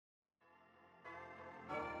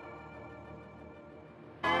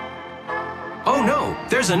Oh no,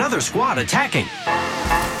 there's another squad attacking.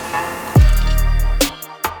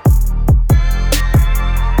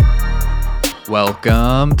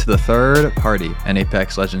 Welcome to the Third Party, an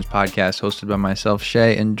Apex Legends podcast hosted by myself,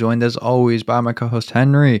 Shay, and joined as always by my co-host,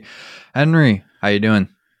 Henry. Henry, how you doing?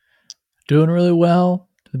 Doing really well.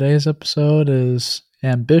 Today's episode is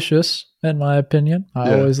ambitious, in my opinion.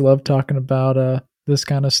 I always love talking about this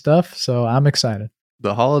kind of stuff, so I'm excited.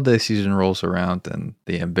 The holiday season rolls around and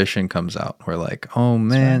the ambition comes out. We're like, oh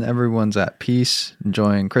man, everyone's at peace,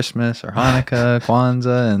 enjoying Christmas or Hanukkah,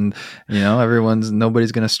 Kwanzaa, and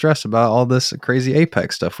nobody's going to stress about all this crazy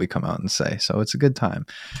Apex stuff we come out and say. So it's a good time.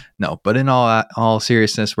 No, but in all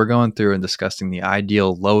seriousness, we're going through and discussing the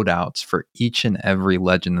ideal loadouts for each and every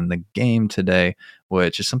legend in the game today,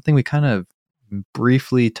 which is something we kind of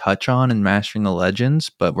briefly touch on in Mastering the Legends,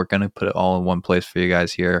 but we're going to put it all in one place for you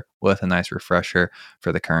guys here with a nice refresher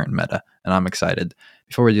for the current meta, and I'm excited.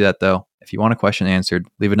 Before we do that though, if you want a question answered,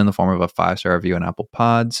 leave it in the form of a 5-star review on Apple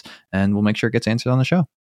Pods, and we'll make sure it gets answered on the show.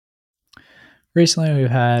 Recently, we've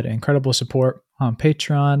had incredible support on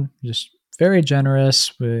Patreon, just very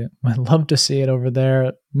generous. I'd love to see it over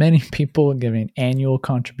there. Many people giving annual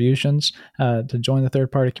contributions to join the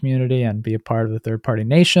third-party community and be a part of the third-party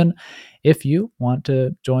nation. If you want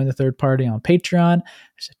to join the third party on Patreon,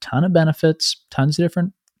 there's a ton of benefits, tons of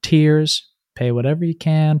different tiers. Pay whatever you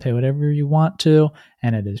can, pay whatever you want to,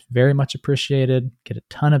 and it is very much appreciated. Get a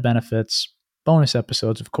ton of benefits, bonus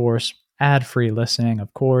episodes, of course, ad-free listening,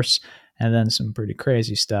 of course, and then some pretty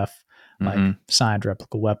crazy stuff like signed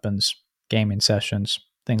replica weapons, gaming sessions,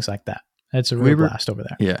 things like that. It's a real blast over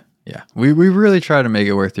there. Yeah. We really try to make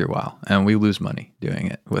it worth your while, and we lose money doing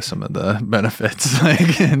it with some of the benefits.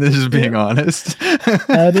 This is being honest.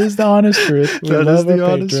 That is the honest truth. We love the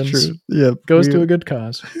our honest patrons. truth. Yeah, goes to a good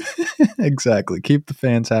cause. Exactly. Keep the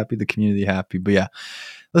fans happy, the community happy. But yeah,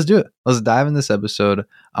 let's do it. Let's dive in this episode.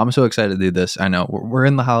 I'm so excited to do this. I know we're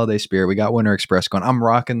in the holiday spirit. We got Winter Express going. I'm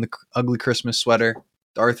rocking the ugly Christmas sweater,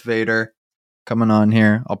 Darth Vader coming on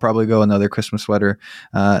here. I'll probably go another Christmas sweater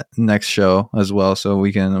next show as well, so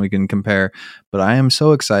we can compare. But I am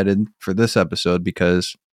so excited for this episode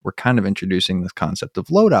because we're kind of introducing this concept of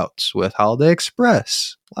loadouts with Holiday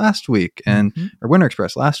Express last week or Winter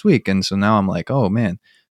Express last week, and so now I'm like, oh man,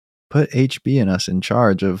 put HB and us in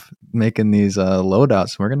charge of making these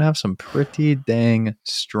loadouts. We're gonna have some pretty dang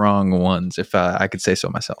strong ones, if I could say so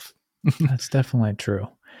myself. That's definitely true.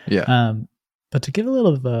 Yeah. But to give a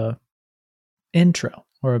little of a intro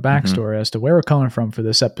or a backstory as to where we're coming from for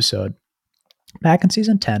this episode, back in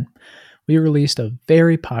season 10, we released a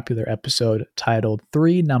very popular episode titled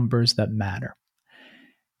 3 Numbers That Matter.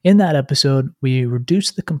 In that episode, we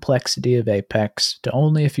reduced the complexity of Apex to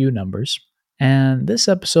only a few numbers, and this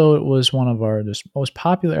episode was one of our most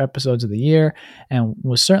popular episodes of the year and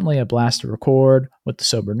was certainly a blast to record with the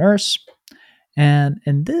Sober Nurse. And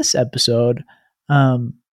in this episode,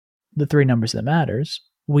 the 3 Numbers That Matters,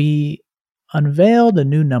 we unveiled a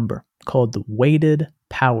new number called the weighted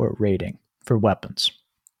power rating for weapons.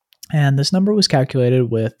 And this number was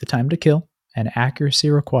calculated with the time to kill and accuracy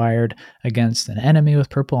required against an enemy with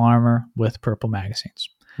purple armor with purple magazines.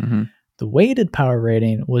 The weighted power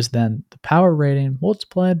rating was then the power rating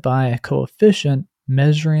multiplied by a coefficient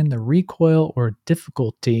measuring the recoil or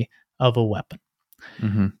difficulty of a weapon.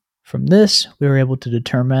 From this, we were able to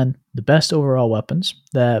determine the best overall weapons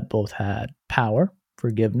that both had power,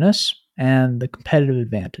 forgiveness, and the competitive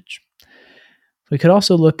advantage. We could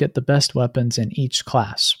also look at the best weapons in each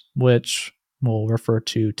class, which we'll refer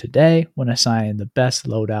to today when assigning the best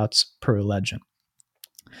loadouts per legend.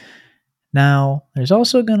 Now, there's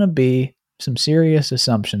also going to be some serious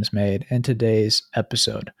assumptions made in today's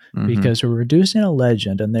episode because we're reducing a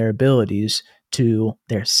legend and their abilities to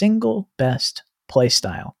their single best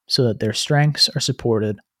playstyle so that their strengths are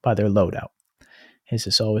supported by their loadout. Is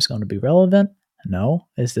this always going to be relevant? No.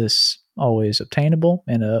 Is this always obtainable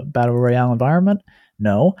in a battle royale environment?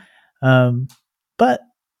 No. But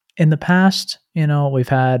in the past, we've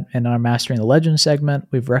had in our Mastering the Legend segment,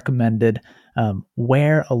 we've recommended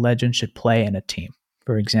where a legend should play in a team.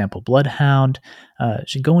 For example, Bloodhound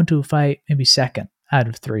should go into a fight maybe second out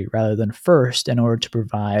of 3 rather than first in order to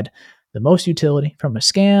provide the most utility from a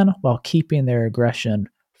scan while keeping their aggression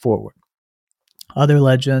forward. Other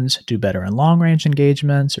legends do better in long-range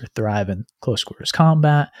engagements or thrive in close-quarters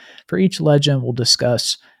combat. For each legend, we'll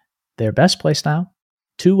discuss their best playstyle,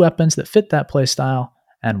 2 weapons that fit that playstyle,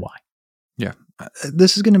 and why. Yeah.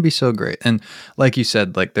 This is going to be so great. And like you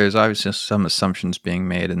said, there's obviously some assumptions being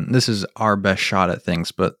made, and this is our best shot at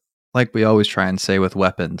things, but like we always try and say with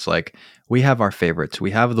weapons, like we have our favorites.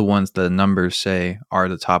 We have the ones the numbers say are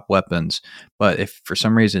the top weapons. But if for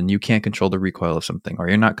some reason you can't control the recoil of something, or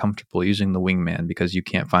you're not comfortable using the wingman because you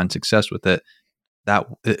can't find success with it, that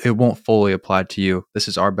it won't fully apply to you. This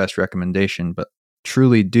is our best recommendation, but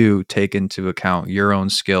truly do take into account your own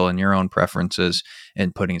skill and your own preferences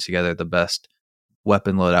in putting together the best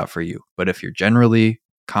weapon loadout for you. But if you're generally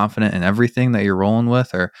confident in everything that you're rolling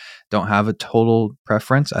with, or don't have a total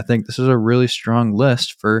preference, I think this is a really strong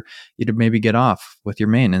list for you to maybe get off with your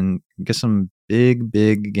main and get some big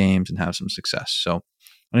games and have some success. So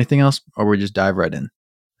anything else, or we just dive right in?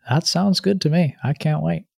 That sounds good to me. I can't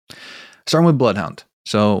wait. Starting with Bloodhound.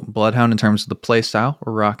 So Bloodhound, in terms of the play style,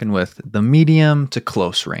 we're rocking with the medium to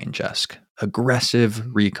close range-esque. Aggressive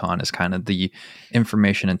recon is kind of the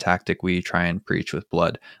information and tactic we try and preach with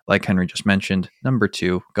Blood. Like Henry just mentioned, number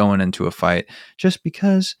 2, going into a fight, just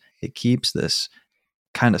because it keeps this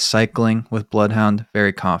kind of cycling with Bloodhound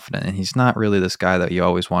very confident. And he's not really this guy that you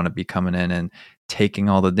always want to be coming in and taking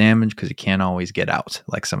all the damage, because he can't always get out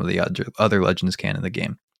like some of the other legends can in the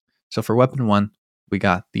game. So for weapon 1, we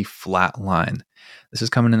got the Flatline. This is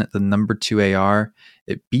coming in at the number 2 AR.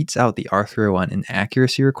 It beats out the R301 in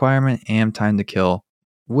accuracy requirement and time to kill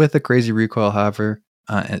with a crazy recoil, however.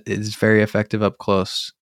 It is very effective up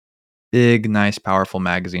close. Big, nice, powerful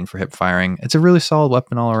magazine for hip firing. It's a really solid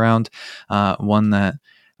weapon all around. One that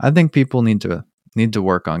I think people need to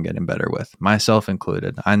work on getting better with, myself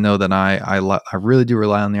included. I know that I really do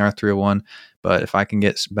rely on the R301, but if I can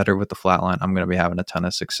get better with the Flatline, I'm going to be having a ton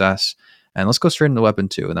of success. And let's go straight into weapon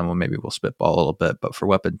 2, and then we'll spitball a little bit. But for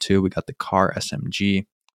weapon 2, we got the Kar SMG.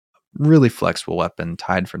 Really flexible weapon,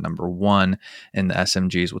 tied for number 1 in the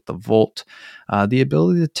SMGs with the Volt. The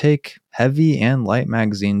ability to take heavy and light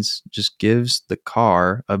magazines just gives the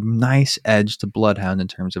Kar a nice edge to Bloodhound in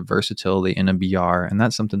terms of versatility in a BR, and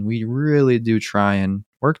that's something we really do try and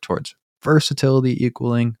work towards. Versatility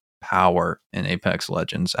equaling power in Apex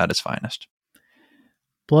Legends at its finest.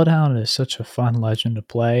 Bloodhound is such a fun legend to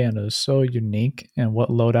play, and is so unique in what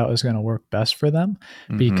loadout is going to work best for them.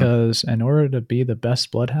 Because in order to be the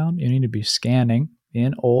best Bloodhound, you need to be scanning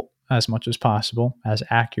in ult as much as possible, as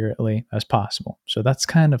accurately as possible. So that's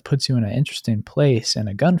kind of puts you in an interesting place in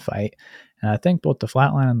a gunfight. And I think both the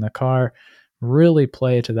Flatline and the Kar really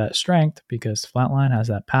play to that strength, because the Flatline has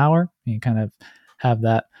that power. You kind of have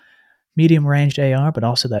that medium ranged AR, but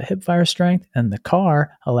also that hipfire strength. And the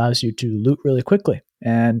Kar allows you to loot really quickly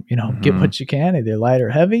and, get what you can, either light or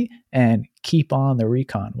heavy, and keep on the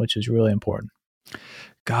recon, which is really important.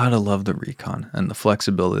 Gotta love the recon and the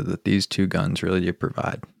flexibility that these two guns really do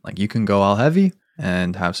provide. Like, you can go all heavy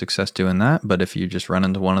and have success doing that, but if you just run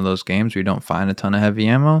into one of those games where you don't find a ton of heavy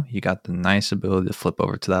ammo, you got the nice ability to flip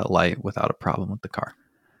over to that light without a problem with the Kar.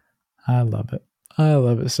 I love it. I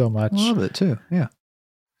love it so much. I love it too, yeah.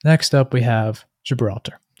 Next up, we have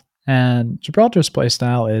Gibraltar. And Gibraltar's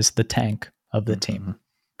playstyle is the tank of the team.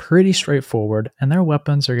 Pretty straightforward, and their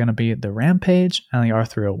weapons are going to be the Rampage and the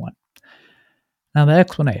R301. Now, the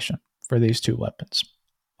explanation for these two weapons.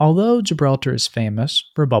 Although Gibraltar is famous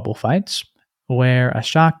for bubble fights, where a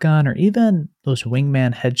shotgun or even those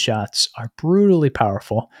wingman headshots are brutally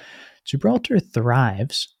powerful, Gibraltar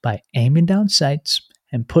thrives by aiming down sights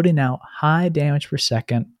and putting out high damage per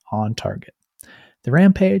second on target. The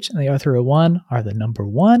Rampage and the R301 are the number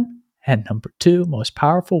 1 and number 2 most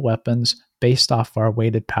powerful weapons based off our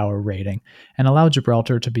weighted power rating, and allow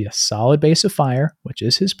Gibraltar to be a solid base of fire, which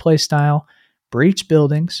is his playstyle, breach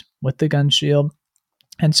buildings with the gun shield,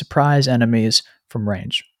 and surprise enemies from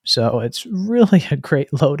range. So it's really a great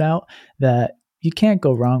loadout that you can't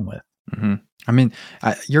go wrong with. I mean,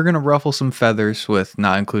 you're going to ruffle some feathers with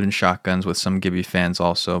not including shotguns with some Gibby fans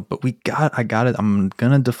also, but I got it. I'm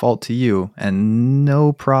going to default to you, and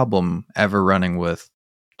no problem ever running with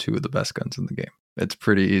 2 of the best guns in the game. It's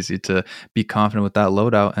pretty easy to be confident with that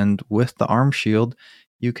loadout, and with the arm shield,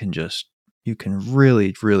 you can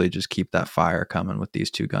really just keep that fire coming with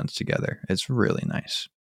these 2 guns together. It's really nice.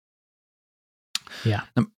 Yeah.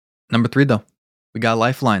 Number 3, though, we got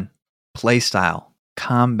Lifeline, playstyle,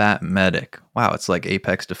 combat medic. Wow, it's like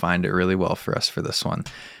Apex defined it really well for us for this one.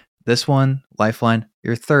 This one, Lifeline,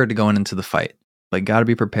 you're third going into the fight, but got to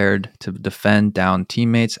be prepared to defend down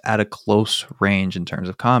teammates at a close range in terms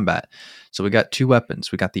of combat. So we got 2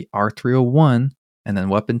 weapons. We got the R301, and then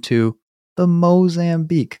weapon 2, the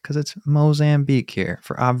Mozambique, because it's Mozambique here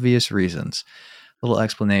for obvious reasons. Little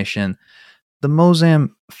explanation. The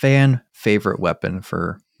Mozam fan favorite weapon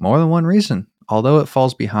for more than one reason. Although it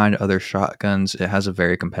falls behind other shotguns, it has a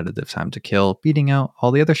very competitive time to kill, beating out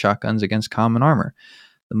all the other shotguns against common armor.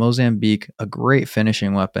 The Mozambique, a great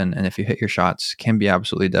finishing weapon, and if you hit your shots, can be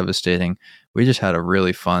absolutely devastating. We just had a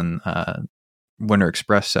really fun Winter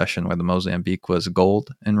Express session where the Mozambique was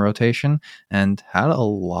gold in rotation and had a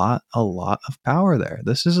lot of power there.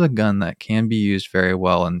 This is a gun that can be used very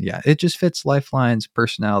well, and yeah, it just fits Lifeline's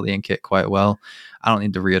personality and kit quite well. I don't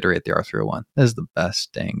need to reiterate the R301. This is the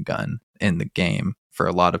best dang gun in the game for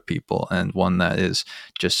a lot of people, and one that is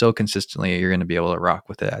just so consistently you're going to be able to rock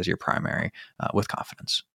with it as your primary with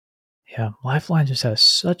confidence. Yeah, Lifeline just has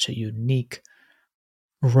such a unique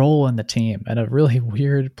role in the team and a really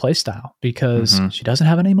weird playstyle because she doesn't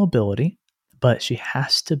have any mobility, but she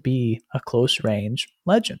has to be a close range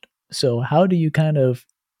legend. So how do you kind of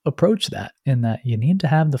approach that in that you need to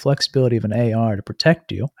have the flexibility of an AR to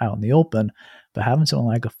protect you out in the open, but having something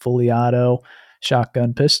like a fully auto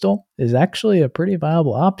shotgun pistol is actually a pretty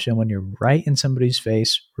viable option when you're right in somebody's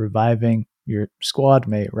face, reviving your squad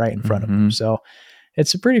mate right in front of them. So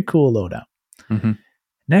it's a pretty cool loadout.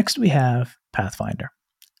 Next, we have Pathfinder.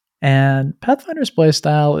 And Pathfinder's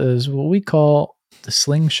playstyle is what we call the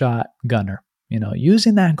slingshot gunner. You know,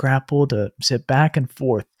 using that grapple to sit back and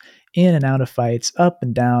forth in and out of fights, up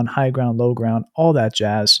and down, high ground, low ground, all that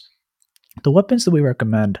jazz. The weapons that we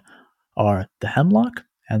recommend are the Hemlock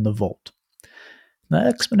and the Volt. The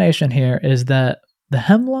explanation here is that the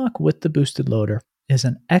Hemlock with the boosted loader is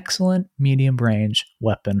an excellent medium range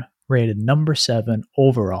weapon, rated number 7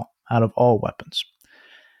 overall out of all weapons.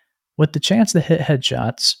 With the chance to hit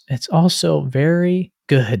headshots, it's also very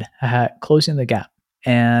good at closing the gap.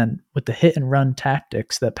 And with the hit and run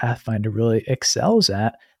tactics that Pathfinder really excels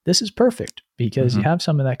at, this is perfect because you have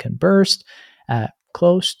something that can burst at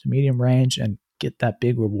close to medium range and get that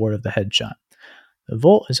big reward of the headshot. The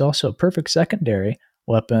Volt is also a perfect secondary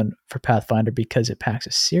weapon for Pathfinder because it packs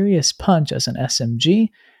a serious punch as an SMG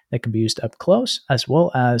that can be used up close as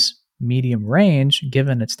well as medium range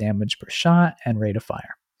given its damage per shot and rate of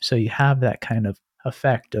fire. So you have that kind of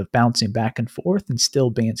effect of bouncing back and forth and still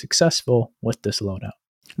being successful with this loadout.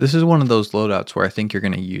 This is one of those loadouts where I think you're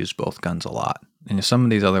going to use both guns a lot. And some of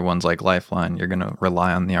these other ones like Lifeline, you're going to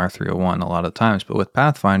rely on the R301 a lot of times. But with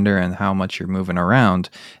Pathfinder and how much you're moving around,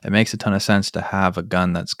 it makes a ton of sense to have a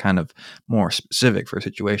gun that's kind of more specific for a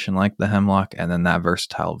situation like the Hemlock and then that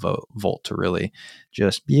versatile Volt to really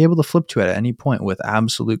just be able to flip to it at any point with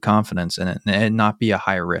absolute confidence in it and not be a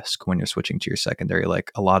high risk when you're switching to your secondary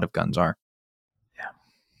like a lot of guns are.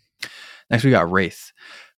 Yeah. Next, we got Wraith.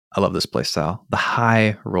 I love this playstyle. The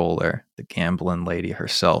High Roller, the gambling lady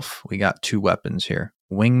herself. We got 2 weapons here,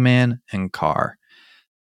 Wingman and Car.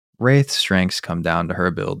 Wraith's strengths come down to her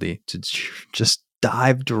ability to just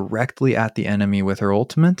dive directly at the enemy with her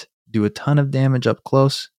ultimate, do a ton of damage up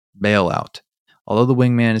close, bail out. Although the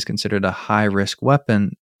Wingman is considered a high-risk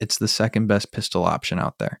weapon, it's the second best pistol option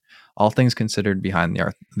out there, all things considered behind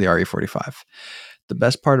the RE45. The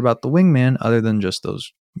best part about the Wingman, other than just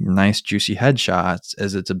those nice juicy headshots,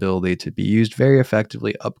 is its ability to be used very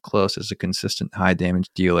effectively up close as a consistent high damage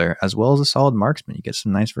dealer, as well as a solid marksman. You get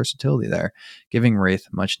some nice versatility there, giving Wraith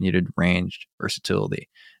much needed ranged versatility.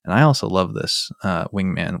 And I also love this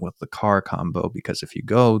Wingman with the Car combo because if you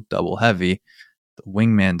go double heavy, the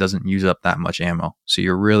Wingman doesn't use up that much ammo. So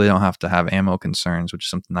you really don't have to have ammo concerns, which is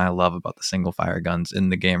something I love about the single fire guns in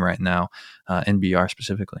the game right now, in BR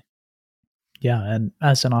specifically. Yeah, and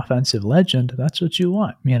as an offensive legend, that's what you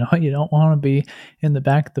want. You know, you don't want to be in the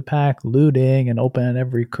back of the pack looting and opening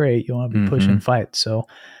every crate. You want to be pushing fights. So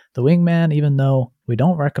the Wingman, even though we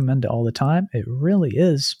don't recommend it all the time, it really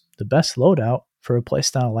is the best loadout for a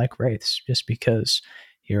playstyle like Wraiths, just because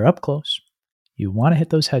you're up close. You want to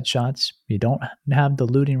hit those headshots. You don't have the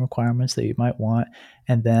looting requirements that you might want.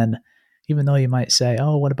 And then even though you might say,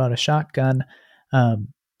 oh, what about a shotgun? The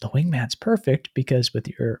Wingman's perfect because with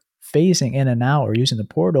your phasing in and out or using the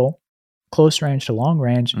portal, close range to long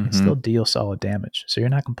range, you can still deal solid damage. So you're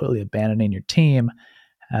not completely abandoning your team,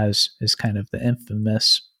 as is kind of the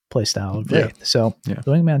infamous playstyle of Wraith. So the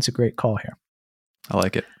Wingman's a great call here. I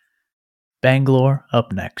like it. Bangalore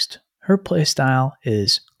up next. Her playstyle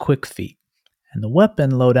is quick feet, and the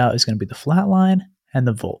weapon loadout is going to be the Flatline and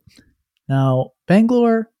the Volt. Now,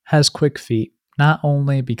 Bangalore has quick feet not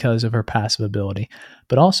only because of her passive ability,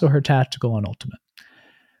 but also her tactical and ultimate.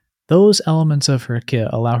 Those elements of her kit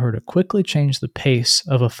allow her to quickly change the pace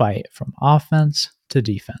of a fight from offense to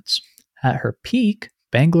defense. At her peak,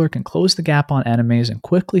 Bangalore can close the gap on enemies and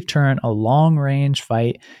quickly turn a long-range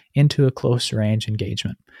fight into a close-range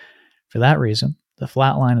engagement. For that reason, the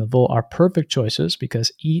Flatline and the Volt are perfect choices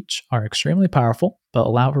because each are extremely powerful, but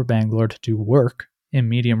allow for Bangalore to do work in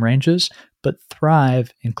medium ranges, but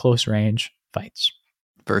thrive in close-range fights.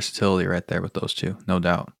 Versatility right there with those two, no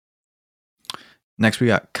doubt. Next, we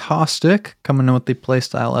got Caustic coming in with the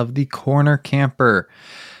playstyle of the Corner Camper.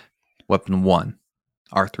 Weapon 1,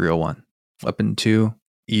 R301. Weapon 2,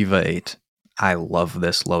 EVA 8. I love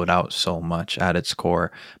this loadout so much at its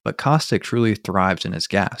core, but Caustic truly thrives in his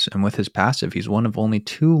gas, and with his passive, he's one of only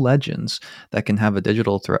 2 legends that can have a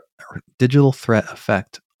digital threat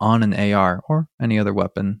effect on an AR or any other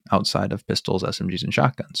weapon outside of pistols, SMGs, and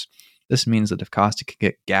shotguns. This means that if Caustic can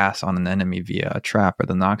get gas on an enemy via a trap or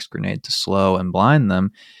the Nox grenade to slow and blind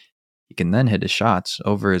them, he can then hit his shots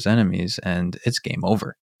over his enemies and it's game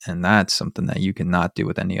over. And that's something that you cannot do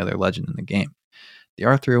with any other legend in the game. The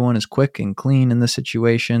R301 is quick and clean in this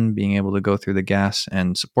situation, being able to go through the gas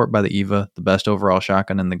and support by the EVA, the best overall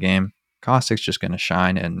shotgun in the game. Caustic's just going to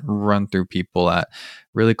shine and run through people at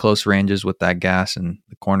really close ranges with that gas and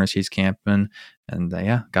the corners he's camping. And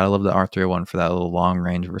yeah, gotta love the R301 for that little long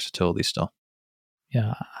range versatility still.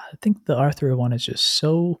 Yeah, I think the R301 is just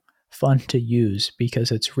so fun to use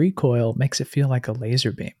because its recoil makes it feel like a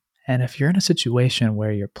laser beam. And if you're in a situation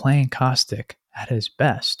where you're playing Caustic at his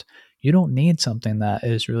best, you don't need something that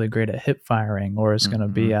is really great at hip firing or is going to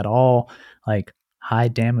be at all like high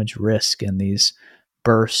damage risk in these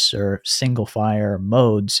bursts or single fire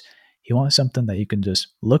modes. You want something that you can just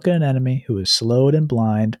look at an enemy who is slowed and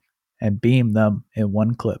blind and beam them in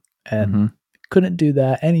one clip. And couldn't do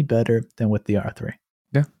that any better than with the R3.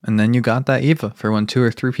 Yeah, and then you got that EVA for when 2 or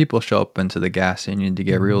 3 people show up into the gas and you need to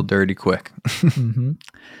get real dirty quick.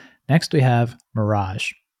 Next we have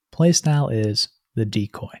Mirage. Playstyle is the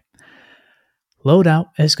decoy. Loadout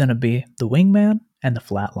is going to be the Wingman and the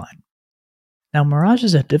Flatline. Now Mirage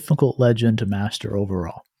is a difficult legend to master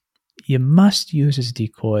overall. You must use his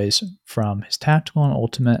decoys from his tactical and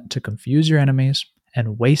ultimate to confuse your enemies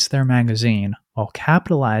and waste their magazine while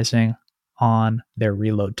capitalizing on their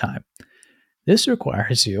reload time. This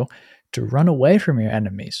requires you to run away from your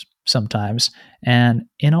enemies sometimes and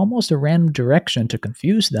in almost a random direction to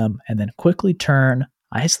confuse them and then quickly turn,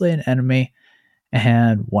 isolate an enemy,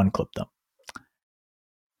 and one-clip them.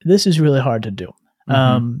 This is really hard to do.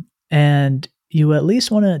 And you at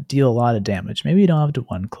least want to deal a lot of damage. Maybe you don't have to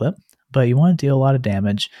one-clip, but you want to deal a lot of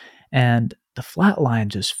damage. And the Flatline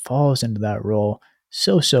just falls into that role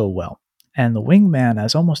so well. And the Wingman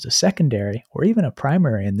as almost a secondary or even a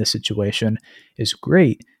primary in this situation is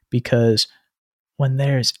great because when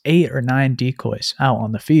there's 8 or 9 decoys out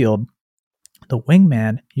on the field, the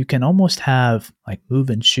Wingman, you can almost have like move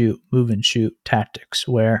and shoot tactics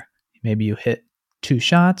where maybe you hit 2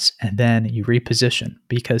 shots and then you reposition,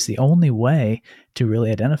 because the only way to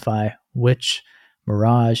really identify which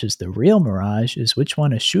Mirage is the real Mirage is which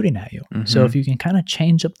one is shooting at you. So if you can kind of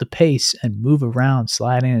change up the pace and move around,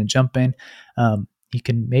 sliding and jumping, you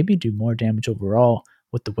can maybe do more damage overall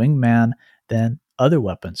with the Wingman than other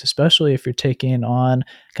weapons, especially if you're taking on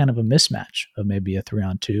kind of a mismatch of maybe a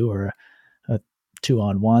 3-on-2 or a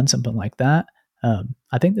 2-on-1, something like that.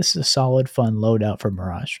 I think this is a solid, fun loadout for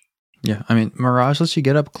Mirage. Yeah, I mean, Mirage lets you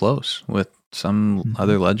get up close with some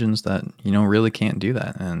other legends that, really can't do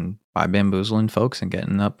that. And by bamboozling folks and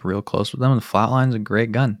getting up real close with them, the Flatline's a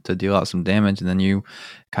great gun to deal out some damage. And then you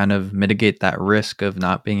kind of mitigate that risk of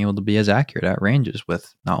not being able to be as accurate at ranges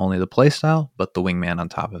with not only the playstyle, but the Wingman on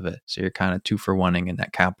top of it. So you're kind of 2-for-1ing and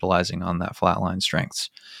that capitalizing on that Flatline strengths.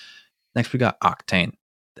 Next, we got Octane,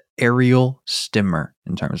 the aerial stimmer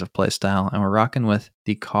in terms of playstyle. And we're rocking with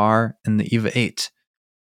the CAR and the EVA 8.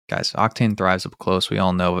 Guys, Octane thrives up close. We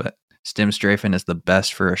all know it. Stim strafing is the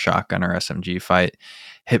best for a shotgun or SMG fight.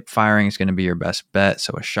 Hip firing is going to be your best bet,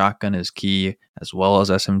 so a shotgun is key, as well as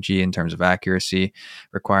SMG in terms of accuracy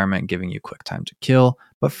requirement, giving you quick time to kill,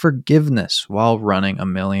 but forgiveness while running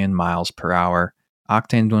 1,000,000 miles per hour.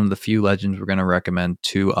 Octane's one of the few legends we're going to recommend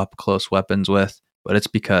 2 up-close weapons with, but it's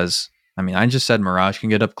because, I just said Mirage can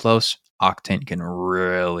get up close. Octane can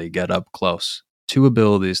really get up close. 2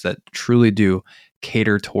 abilities that truly do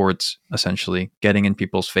cater towards essentially getting in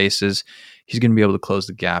people's faces. He's going to be able to close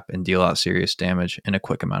the gap and deal out serious damage in a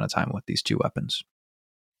quick amount of time with these 2 weapons.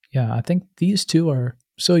 Yeah, I think these 2 are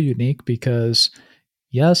so unique because,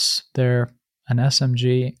 yes, they're an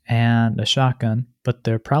SMG and a shotgun, but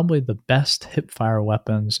they're probably the best hipfire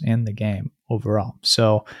weapons in the game overall.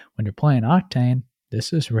 So when you're playing Octane,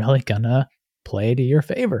 this is really going to play to your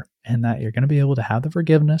favor, and that you're going to be able to have the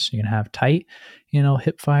forgiveness. You're going to have tight,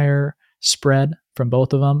 hipfire spread from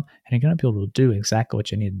both of them, and you're going to be able to do exactly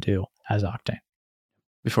what you need to do as Octane.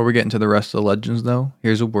 Before we get into the rest of the legends, though,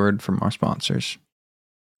 here's a word from our sponsors.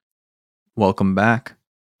 Welcome back.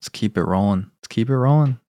 Let's keep it rolling.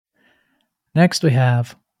 Next, we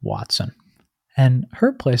have Wattson, and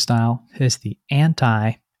her playstyle is the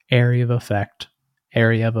anti-area of effect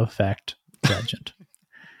legend.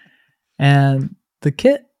 And The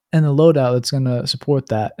kit and the loadout that's going to support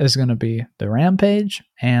that is going to be the Rampage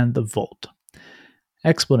and the Volt.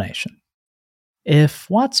 Explanation. If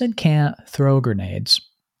Wattson can't throw grenades,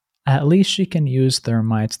 at least she can use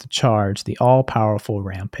thermites to charge the all-powerful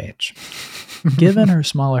Rampage. Given her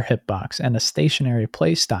smaller hitbox and a stationary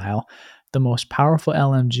playstyle, the most powerful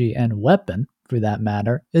LMG and weapon, for that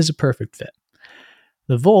matter, is a perfect fit.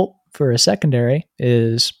 The Volt, for a secondary,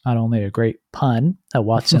 is not only a great pun that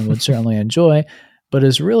Wattson would certainly enjoy, but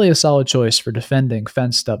is really a solid choice for defending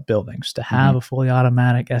fenced-up buildings. To have a fully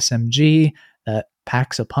automatic SMG that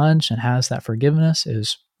packs a punch and has that forgiveness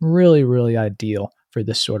is really, really ideal for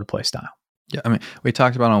this sort of playstyle. Yeah, I mean, we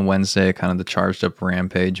talked about on Wednesday kind of the charged up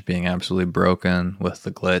Rampage being absolutely broken with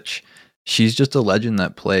the glitch. She's just a legend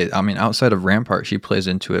that plays. I mean, outside of Rampart, she plays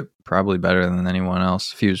into it probably better than anyone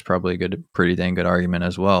else. Fuse probably a pretty dang good argument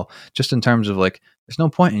as well. Just in terms of like, there's no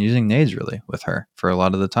point in using nades really with her for a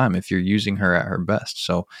lot of the time if you're using her at her best.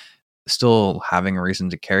 So still having a reason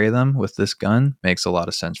to carry them with this gun makes a lot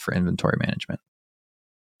of sense for inventory management.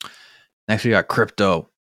 Next, we got Crypto.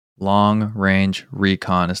 Long range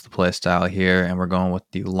recon is the playstyle here, and we're going with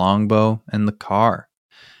the longbow and the car.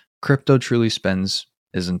 Crypto truly spends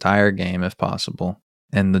his entire game, if possible,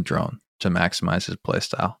 in the drone to maximize his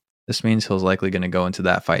playstyle. This means he's likely going to go into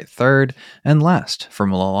that fight third and last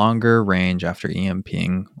from a longer range after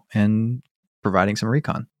EMPing and providing some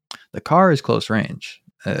recon. The car is close range.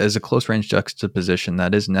 Is a close range juxtaposition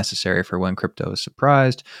that is necessary for when Crypto is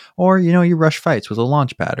surprised, or you rush fights with a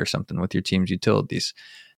launch pad or something with your team's utilities.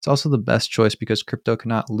 It's also the best choice because Crypto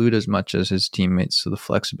cannot loot as much as his teammates, so the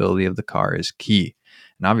flexibility of the car is key.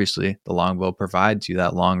 And obviously, the longbow provides you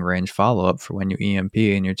that long-range follow-up for when you EMP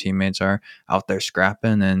and your teammates are out there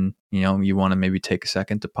scrapping and, you want to maybe take a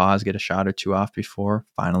second to pause, get a shot or two off before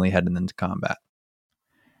finally heading into combat.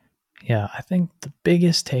 Yeah, I think the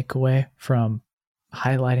biggest takeaway from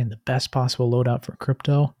highlighting the best possible loadout for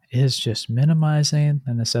Crypto is just minimizing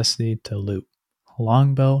the necessity to loot.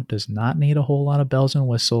 Longbow does not need a whole lot of bells and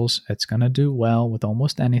whistles. It's going to do well with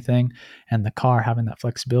almost anything. And the car having that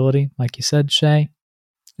flexibility, like you said, Shay,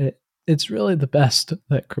 it's really the best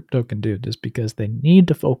that Crypto can do just because they need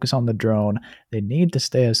to focus on the drone. They need to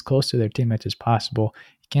stay as close to their teammates as possible.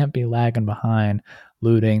 You can't be lagging behind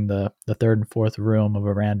looting the third and fourth room of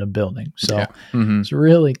a random building. So It's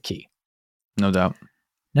really key. No doubt.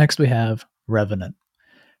 Next, we have Revenant.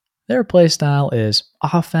 Their playstyle is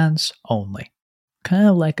offense only, kind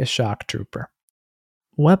of like a shock trooper.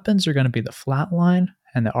 Weapons are going to be the Flatline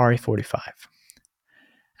and the RE45.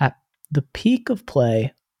 At the peak of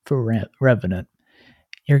play for Revenant,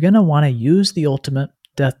 you're going to want to use the ultimate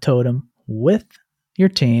Death Totem with your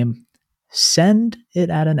team, send it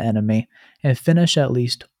at an enemy, and finish at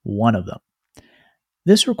least one of them.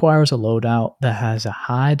 This requires a loadout that has a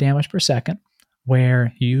high damage per second,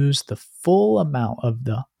 where you use the full amount of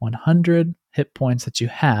the 100 hit points that you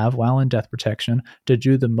have while in death protection to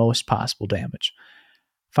do the most possible damage.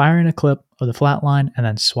 Firing a clip of the Flatline and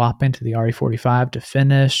then swapping to the RE45 to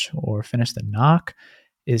finish the knock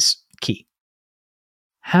is key.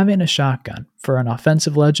 Having a shotgun for an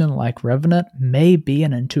offensive legend like Revenant may be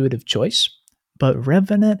an intuitive choice, but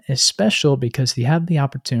Revenant is special because you have the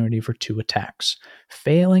opportunity for 2 attacks.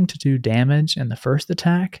 Failing to do damage in the first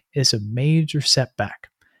attack is a major setback,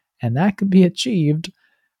 and that can be achieved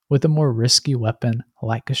with a more risky weapon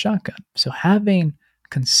like a shotgun. So having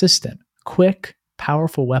consistent, quick,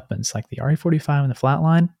 powerful weapons like the RE45 and the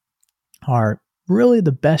Flatline are really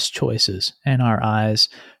the best choices in our eyes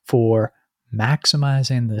for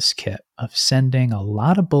maximizing this kit of sending a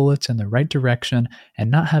lot of bullets in the right direction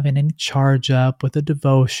and not having any charge up with a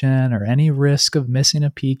devotion or any risk of missing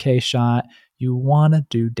a PK shot. You want to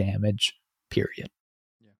do damage, period.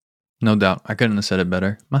 No doubt. I couldn't have said it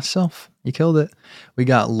better myself. You killed it. We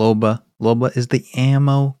got Loba. Loba is the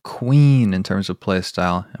ammo queen in terms of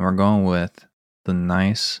playstyle, and we're going with the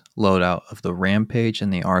nice loadout of the Rampage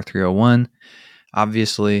and the R301.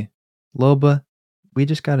 Obviously, Loba, we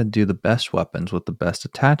just got to do the best weapons with the best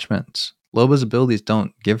attachments. Loba's abilities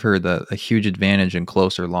don't give her a huge advantage in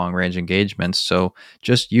close or long-range engagements, so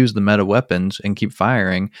just use the meta weapons and keep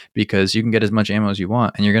firing because you can get as much ammo as you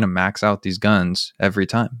want, and you're going to max out these guns every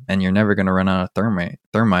time, and you're never going to run out of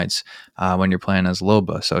thermites when you're playing as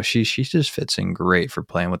Loba. So she just fits in great for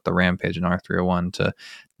playing with the Rampage and R301 to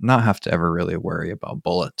not have to ever really worry about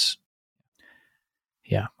bullets.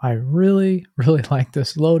 Yeah, I really, really like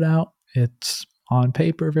this loadout. It's on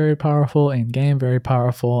paper very powerful, in game very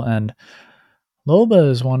powerful, and Loba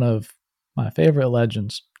is one of my favorite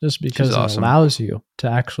legends just because it allows you to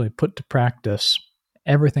actually put to practice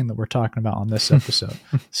everything that we're talking about on this episode.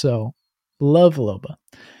 So love Loba.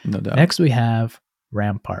 No doubt. Next we have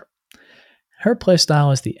Rampart. Her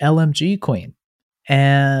playstyle is the LMG Queen,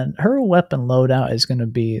 and her weapon loadout is going to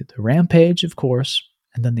be the Rampage, of course,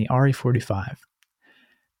 and then the RE45.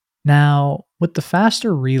 Now, with the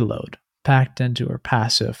faster reload packed into her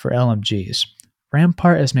passive for LMGs,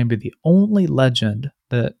 Rampart is maybe the only legend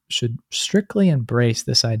that should strictly embrace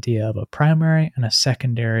this idea of a primary and a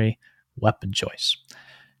secondary weapon choice.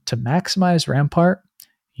 To maximize Rampart,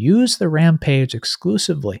 use the Rampage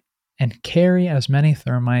exclusively and carry as many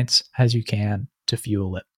thermites as you can to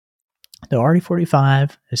fuel it. The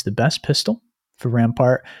RE45 is the best pistol for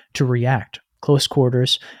Rampart to react close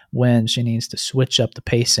quarters when she needs to switch up the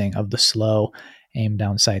pacing of the slow aim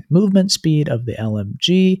down sight movement speed of the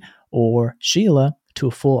LMG or Sheila to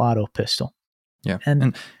a full auto pistol. Yeah.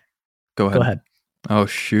 And go ahead. Go ahead. Oh,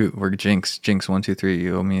 shoot. We're Jinx 1, 2, 3.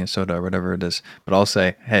 You owe me a soda or whatever it is. But I'll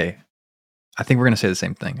say, hey, I think we're going to say the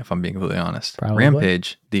same thing if I'm being completely honest. Probably.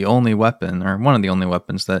 Rampage, the only weapon or one of the only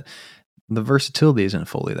weapons that the versatility isn't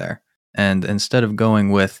fully there. And instead of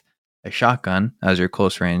going with a shotgun as your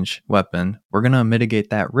close range weapon, we're going to mitigate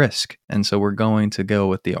that risk. And so we're going to go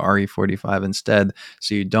with the RE45 instead.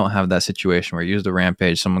 So you don't have that situation where you use the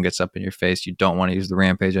Rampage, someone gets up in your face, you don't want to use the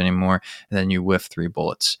Rampage anymore, and then you whiff 3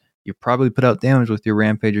 bullets. You probably put out damage with your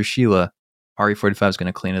Rampage or Sheila. RE45 is going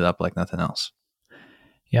to clean it up like nothing else.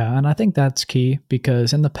 Yeah, and I think that's key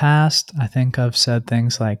because in the past, I think I've said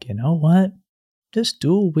things like, you know what? Just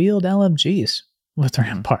dual wield LMGs with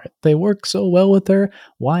Rampart. They work so well with her.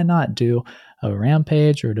 Why not do a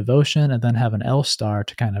Rampage or a Devotion and then have an L-Star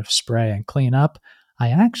to kind of spray and clean up? I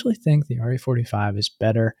actually think the RE45 is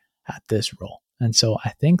better at this role. And so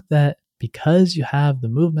I think that because you have the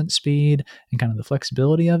movement speed and kind of the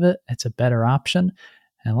flexibility of it, it's a better option.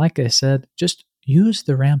 And like I said, just use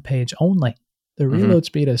the Rampage only. The reload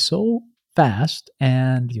speed is so fast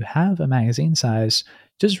and you have a magazine size,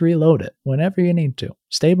 just reload it whenever you need to.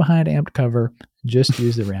 Stay behind amped cover, just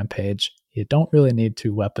use the Rampage. You don't really need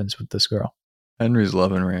 2 weapons with this girl. Henry's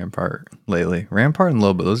loving Rampart lately. Rampart and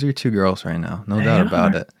Loba, those are your 2 girls right now. No doubt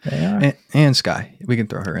about it. They are. And Sky. We can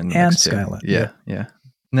throw her in the and mix too. Skyline. Yeah.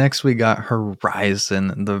 Next, we got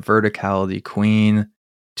Horizon, the Verticality Queen.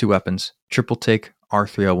 2 weapons. Triple take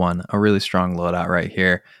R301. A really strong loadout right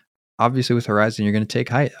here. Obviously, with Horizon, you're going to take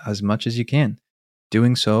height as much as you can.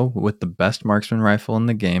 Doing so with the best marksman rifle in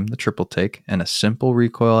the game, the triple take, and a simple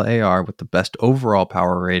recoil AR with the best overall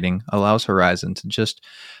power rating allows Horizon to just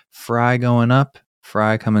fry going up,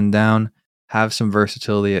 fry coming down, have some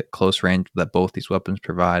versatility at close range that both these weapons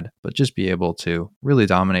provide, but just be able to really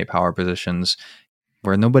dominate power positions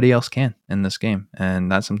where nobody else can in this game.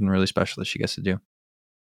 And that's something really special that she gets to do.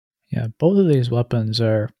 Yeah, both of these weapons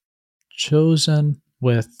are chosen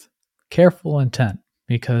with careful intent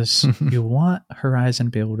because you want Horizon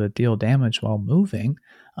to be able to deal damage while moving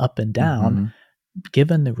up and down.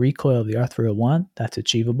 Given the recoil of the R301, that's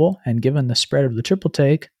achievable. And given the spread of the triple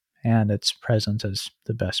take and its presence as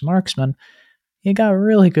the best marksman, you got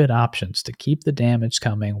really good options to keep the damage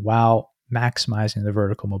coming while maximizing the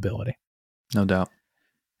vertical mobility. No doubt.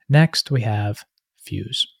 Next, we have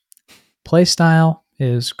Fuse. Playstyle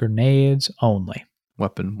is grenades only.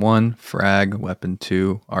 Weapon 1, frag. Weapon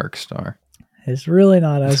 2, arc star. It's really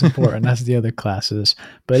not as important as the other classes,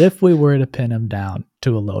 but if we were to pin him down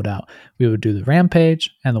to a loadout, we would do the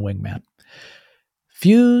Rampage and the Wingman.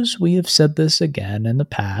 Fuse, we have said this again in the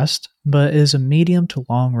past, but is a medium to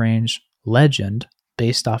long range legend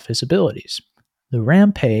based off his abilities. The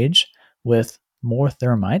Rampage, with more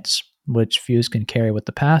thermites, which Fuse can carry with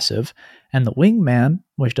the passive, and the Wingman,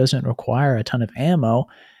 which doesn't require a ton of ammo,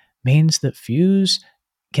 means that Fuse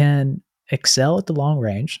can excel at the long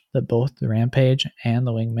range that both the Rampage and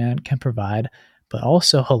the Wingman can provide, but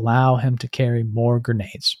also allow him to carry more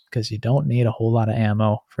grenades because you don't need a whole lot of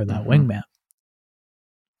ammo for that Wingman.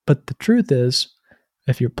 But the truth is,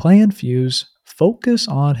 if you're playing Fuse, focus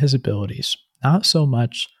on his abilities, not so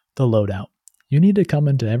much the loadout. You need to come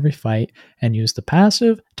into every fight and use the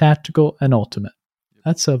passive, tactical, and ultimate.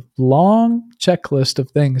 That's a long checklist of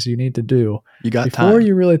things you need to do before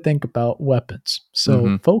you really think about weapons.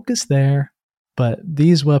 So focus there, but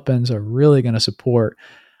these weapons are really going to support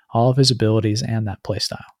all of his abilities and that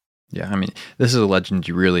playstyle. Yeah, I mean, this is a legend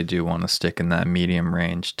you really do want to stick in that medium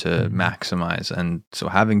range to maximize. And so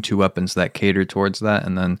having 2 weapons that cater towards that,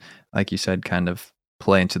 and then, like you said, kind of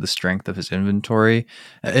play into the strength of his inventory,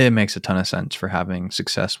 it makes a ton of sense for having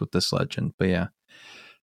success with this legend. But yeah,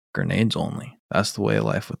 grenades only. That's the way of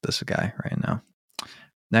life with this guy right now.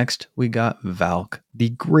 Next, we got Valk,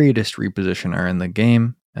 the greatest repositioner in the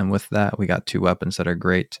game. And with that, we got 2 weapons that are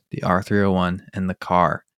great, the R301 and the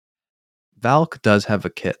Car. Valk does have a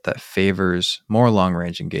kit that favors more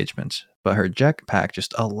long-range engagements, but her jetpack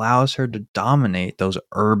just allows her to dominate those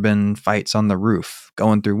urban fights on the roof,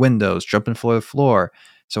 going through windows, jumping floor to floor.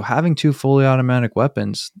 So having 2 fully automatic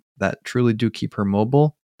weapons that truly do keep her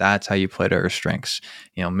mobile, that's how you play to her strengths.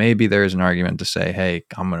 Maybe there's an argument to say, hey,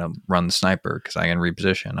 I'm going to run the sniper because I can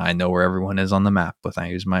reposition. I know where everyone is on the map with I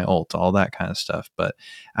use my ult, all that kind of stuff. But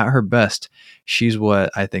at her best, she's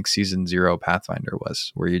what I think Season 0 Pathfinder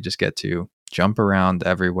was, where you just get to jump around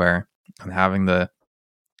everywhere, and having the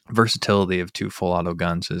versatility of 2 full auto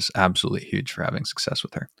guns is absolutely huge for having success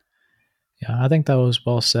with her. Yeah, I think that was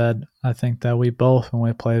well said. I think that we both, when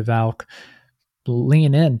we play Valk,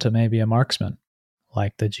 lean into maybe a marksman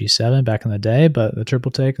like the G7 back in the day, but the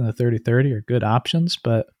triple take and the 30-30 are good options.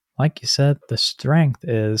 But like you said, the strength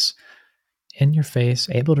is in your face,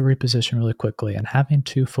 able to reposition really quickly, and having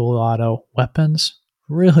 2 full auto weapons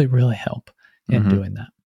really, really help in doing that.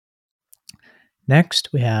 Next,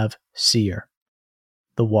 we have Seer,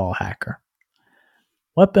 the wall hacker.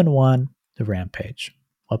 Weapon 1, the Rampage.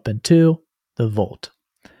 Weapon 2, the Volt.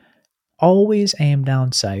 Always aim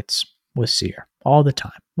down sights with Seer, all the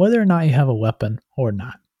time, whether or not you have a weapon or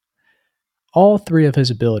not. All 3 of his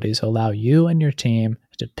abilities allow you and your team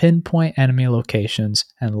to pinpoint enemy locations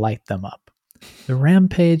and light them up. The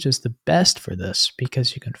Rampage is the best for this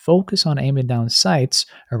because you can focus on aiming down sights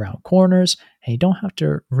around corners, and you don't have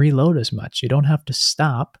to reload as much. You don't have to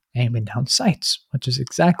stop aiming down sights, which is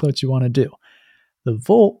exactly what you want to do. The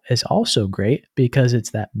Volt is also great because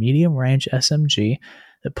it's that medium range SMG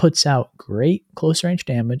that puts out great close range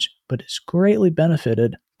damage, but is greatly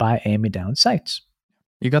benefited by aiming down sights.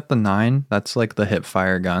 You got the 9, that's like the hip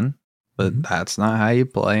fire gun, but that's not how you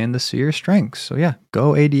play into Seer strengths. So yeah,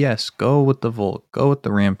 go ADS, go with the Volt, go with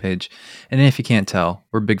the Rampage. And if you can't tell,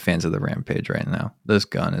 we're big fans of the Rampage right now. This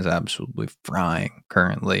gun is absolutely frying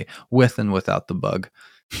currently, with and without the bug.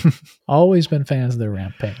 Always been fans of the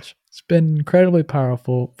Rampage. It's been incredibly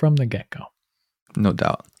powerful from the get-go. No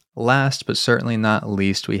doubt. Last but certainly not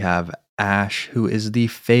least, we have Ashe, who is the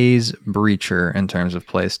phase breacher in terms of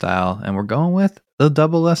playstyle, and we're going with the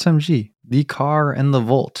double SMG, the Car and the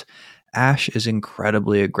Volt. Ashe is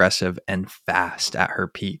incredibly aggressive and fast at her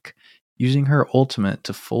peak. Using her ultimate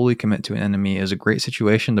to fully commit to an enemy is a great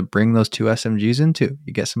situation to bring those 2 SMGs into.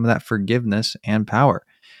 You get some of that forgiveness and power.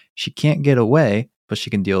 She can't get away, but she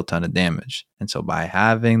can deal a ton of damage. And so by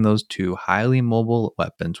having those 2 highly mobile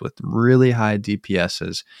weapons with really high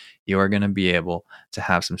DPSs, you are going to be able to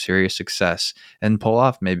have some serious success and pull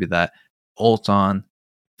off maybe that ult on,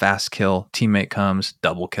 fast kill, teammate comes,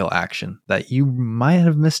 double kill action that you might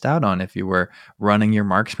have missed out on if you were running your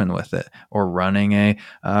marksman with it, or running a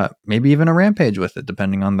maybe even a Rampage with it,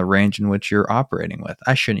 depending on the range in which you're operating with.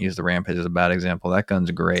 I shouldn't use the Rampage as a bad example. That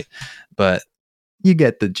gun's great, but you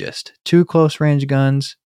get the gist. 2 close range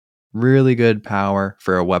guns, really good power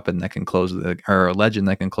for a weapon that can close or a legend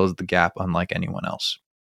that can close the gap unlike anyone else.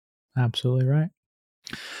 Absolutely right.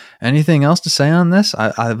 Anything else to say on this?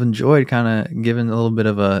 I've enjoyed kind of giving a little bit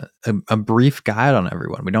of a brief guide on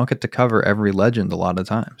everyone. We don't get to cover every legend a lot of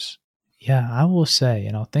times. Yeah, I will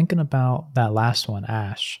say, thinking about that last one,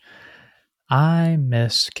 Ashe, I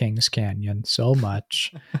miss Kings Canyon so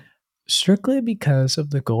much, strictly because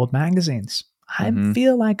of the gold magazines. I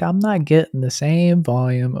feel like I'm not getting the same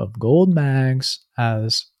volume of gold mags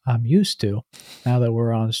as I'm used to now that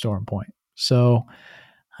we're on Storm Point. So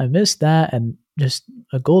I missed that, and just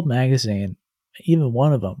a gold magazine, even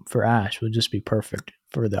one of them for Ashe would just be perfect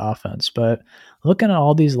for the offense. But looking at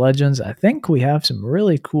all these legends, I think we have some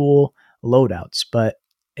really cool loadouts. But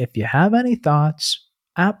if you have any thoughts,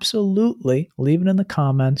 absolutely leave it in the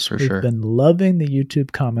comments. We've been loving the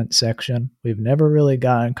YouTube comment section. We've never really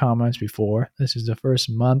gotten comments before. This is the first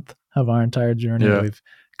month of our entire journey. We've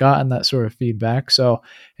gotten that sort of feedback. So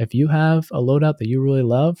if you have a loadout that you really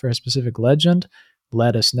love for a specific legend,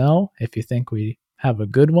 let us know. If you think we have a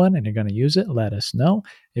good one and you're going to use it, let us know.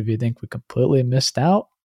 If you think we completely missed out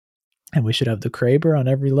and we should have the Kraber on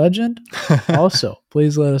every legend, also,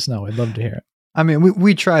 please let us know. We'd love to hear it. I mean,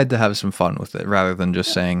 we tried to have some fun with it rather than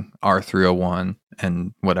just saying R301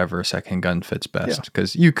 and whatever second gun fits best,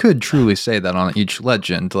 because you could truly say that on each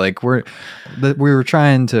legend. Like we're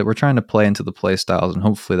trying to play into the play styles, and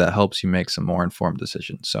hopefully that helps you make some more informed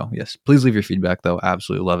decisions. So yes, please leave your feedback though.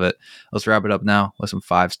 Absolutely love it. Let's wrap it up now with some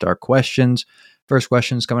 5-star questions. First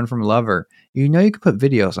question is coming from Lover. You could put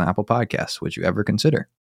videos on Apple Podcasts. Would you ever consider?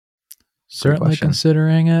 Certainly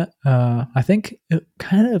considering it. I think it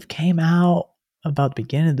kind of came out about the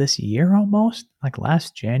beginning of this year, almost like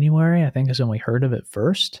last January, I think is when we heard of it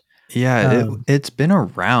first. Yeah, it's been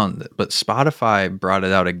around, but Spotify brought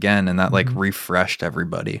it out again, and that like refreshed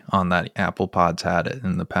everybody on that Apple Pods had it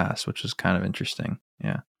in the past, which is kind of interesting.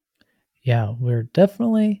 Yeah, we're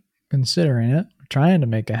definitely considering it. We're trying to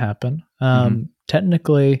make it happen. Mhm.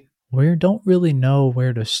 Technically, we don't really know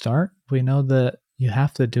where to start. We know that you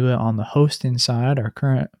have to do it on the hosting side. Our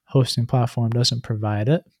current hosting platform doesn't provide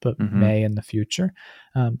it, but may in the future.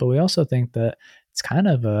 But we also think that it's kind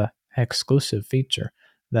of a exclusive feature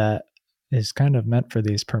that is kind of meant for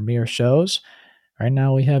these premiere shows. Right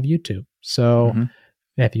now we have YouTube. So Mhm.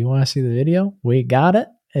 if you want to see the video, we got it.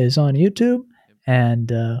 It's on YouTube,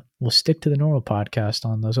 and we'll stick to the normal podcast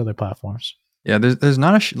on those other platforms. Yeah, there's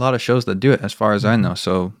not a lot of shows that do it as far as I Mhm. know.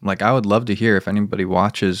 So like I would love to hear if anybody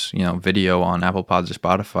watches, video on Apple Pods or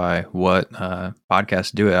Spotify, what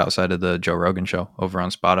podcasts do it outside of the Joe Rogan show over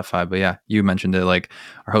on Spotify. But yeah, you mentioned it, like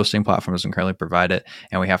our hosting platform doesn't currently provide it,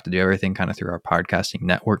 and we have to do everything kind of through our podcasting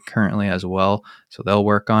network currently as well. So they'll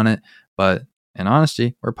work on it. But in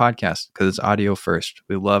honesty, we're podcasts because it's audio first.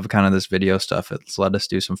 We love kind of this video stuff. It's let us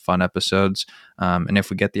do some fun episodes. And if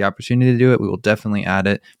we get the opportunity to do it, we will definitely add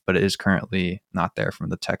it. But it is currently not there from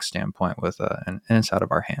the tech standpoint and it's out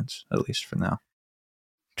of our hands, at least for now.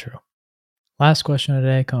 True. Last question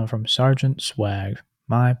today coming from Sergeant Swag.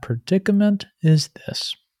 My predicament is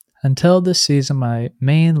this. Until this season, my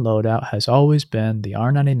main loadout has always been the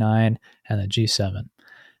R99 and the G7.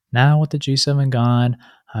 Now with the G7 gone,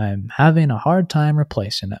 I'm having a hard time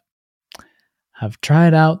replacing it. I've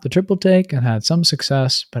tried out the triple take and had some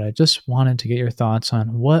success, but I just wanted to get your thoughts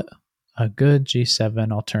on what a good G7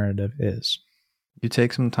 alternative is. You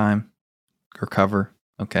take some time, recover.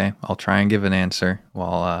 Okay, I'll try and give an answer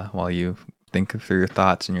while you think through your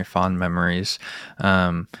thoughts and your fond memories.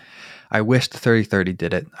 I wish the 3030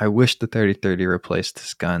 did it. I wish the 3030 replaced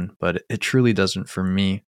this gun, but it truly doesn't for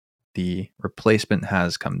me. The replacement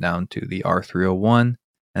has come down to the R301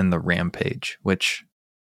 and the Rampage, which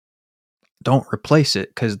don't replace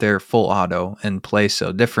it because they're full auto and play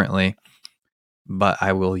so differently, but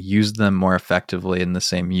I will use them more effectively in the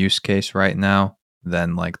same use case right now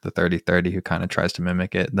than like the 3030 who kind of tries to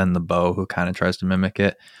mimic it, than the bow who kind of tries to mimic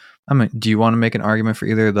it. I mean, do you want to make an argument for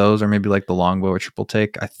either of those, or maybe like the longbow or triple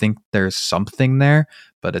take? I think there's something there,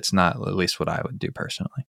 but it's not at least what I would do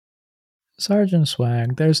personally. Sergeant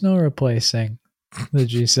Swag, there's no replacing the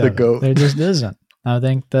G7. The GOAT. There just isn't. I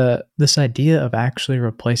think that this idea of actually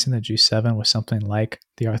replacing the G7 with something like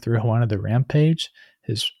the R301 or the Rampage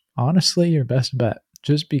is honestly your best bet,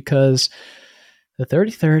 just because the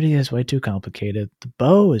 3030 is way too complicated. The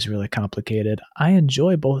bow is really complicated. I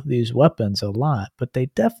enjoy both of these weapons a lot, but they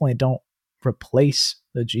definitely don't replace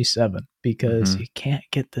the G7 because you can't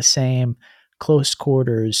get the same close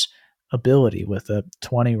quarters ability with a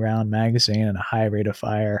 20 round magazine and a high rate of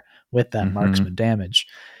fire with that marksman damage.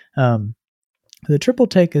 The triple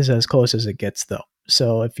take is as close as it gets though.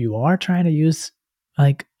 So if you are trying to use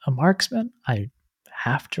like a marksman, I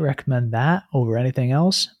have to recommend that over anything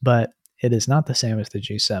else, but it is not the same as the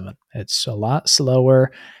G7. It's a lot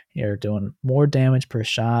slower. You're doing more damage per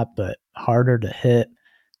shot, but harder to hit.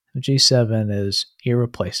 The G7 is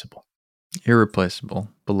irreplaceable. Irreplaceable.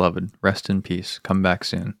 Beloved. Rest in peace. Come back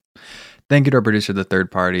soon. Thank you to our producer, The Third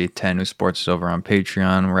Party, 10 New Sports is over on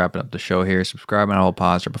Patreon. We're wrapping up the show here. Subscribe on Apple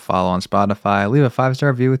Pods, drop a follow on Spotify. Leave a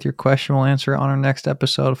 5-star review with your question. We'll answer it on our next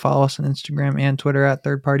episode. Follow us on Instagram and Twitter at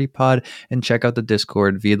Third Party Pod, and check out the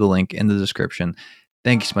Discord via the link in the description.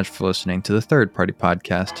 Thank you so much for listening to the Third Party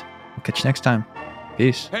Podcast. We'll catch you next time.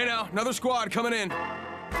 Peace. Hey now, another squad coming in.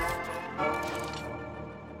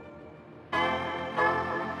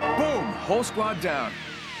 Boom, whole squad down.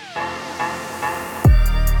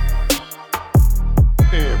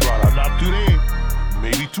 Hey, brother, not today.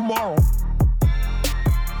 Maybe tomorrow.